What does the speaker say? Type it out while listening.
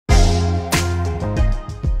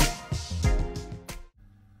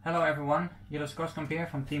Hello everyone, Groskamp here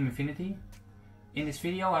from Team Infinity. In this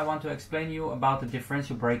video I want to explain you about the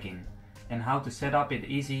differential break-in and how to set up it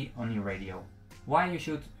easy on your radio. Why you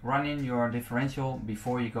should run in your differential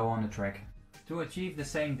before you go on the track. To achieve the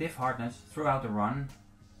same diff hardness throughout the run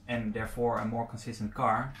and therefore a more consistent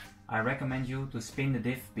car, I recommend you to spin the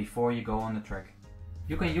diff before you go on the track.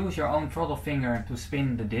 You can use your own throttle finger to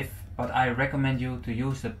spin the diff, but I recommend you to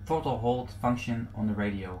use the throttle hold function on the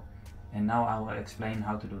radio. And now I will explain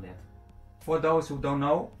how to do that. For those who don't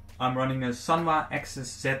know, I'm running a Sanwa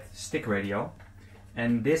XZ stick radio,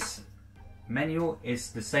 and this menu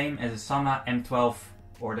is the same as a Sanwa M12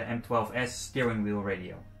 or the M12S steering wheel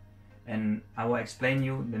radio. And I will explain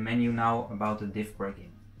you the menu now about the diff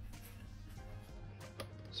break-in.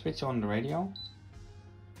 Switch on the radio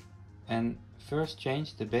and first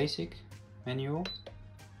change the basic menu,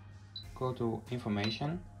 go to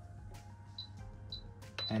information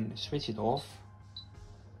and switch it off.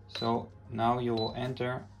 So now you will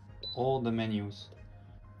enter all the menus.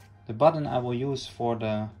 The button I will use for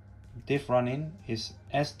the diff run-in is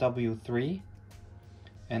SW3,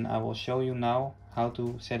 and I will show you now how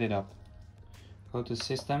to set it up. Go to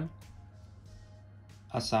System,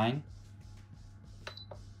 Assign,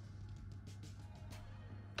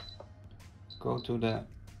 go to the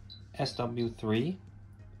SW3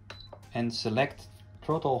 and select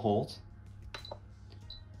throttle hold.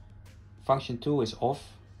 Function 2 is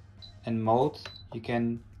off, and mode you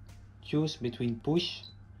can choose between push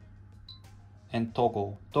and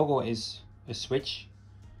toggle. Toggle is a switch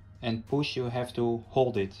and push you have to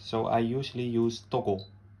hold it, so I usually use toggle.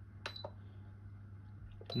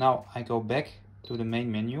 Now I go back to the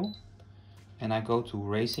main menu and I go to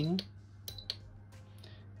racing,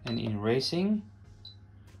 and in racing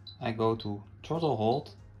I go to throttle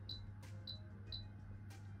hold,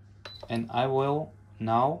 and I will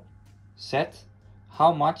now set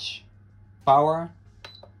how much power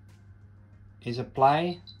is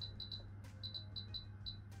applied.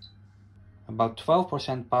 About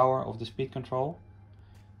 12% power of the speed control.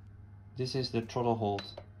 This is the throttle hold.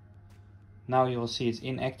 Now you will see it's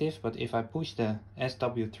inactive, but if I push the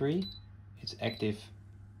SW3 it's active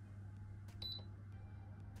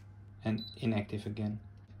and inactive again.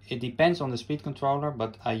 It depends on the speed controller,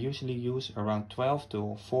 but I usually use around 12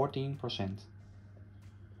 to 14%.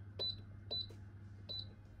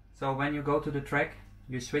 So when you go to the track,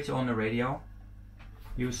 you switch on the radio,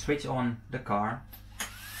 you switch on the car,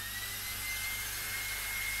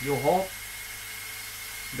 you hold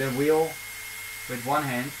the wheel with one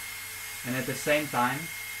hand, and at the same time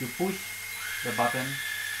you push the button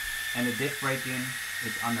and the diff break-in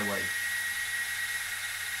is underway.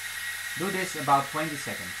 Do this about 20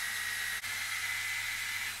 seconds.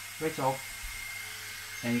 Switch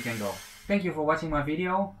off and you can go. Thank you for watching my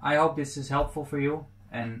video. I hope this is helpful for you,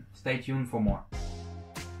 and stay tuned for more.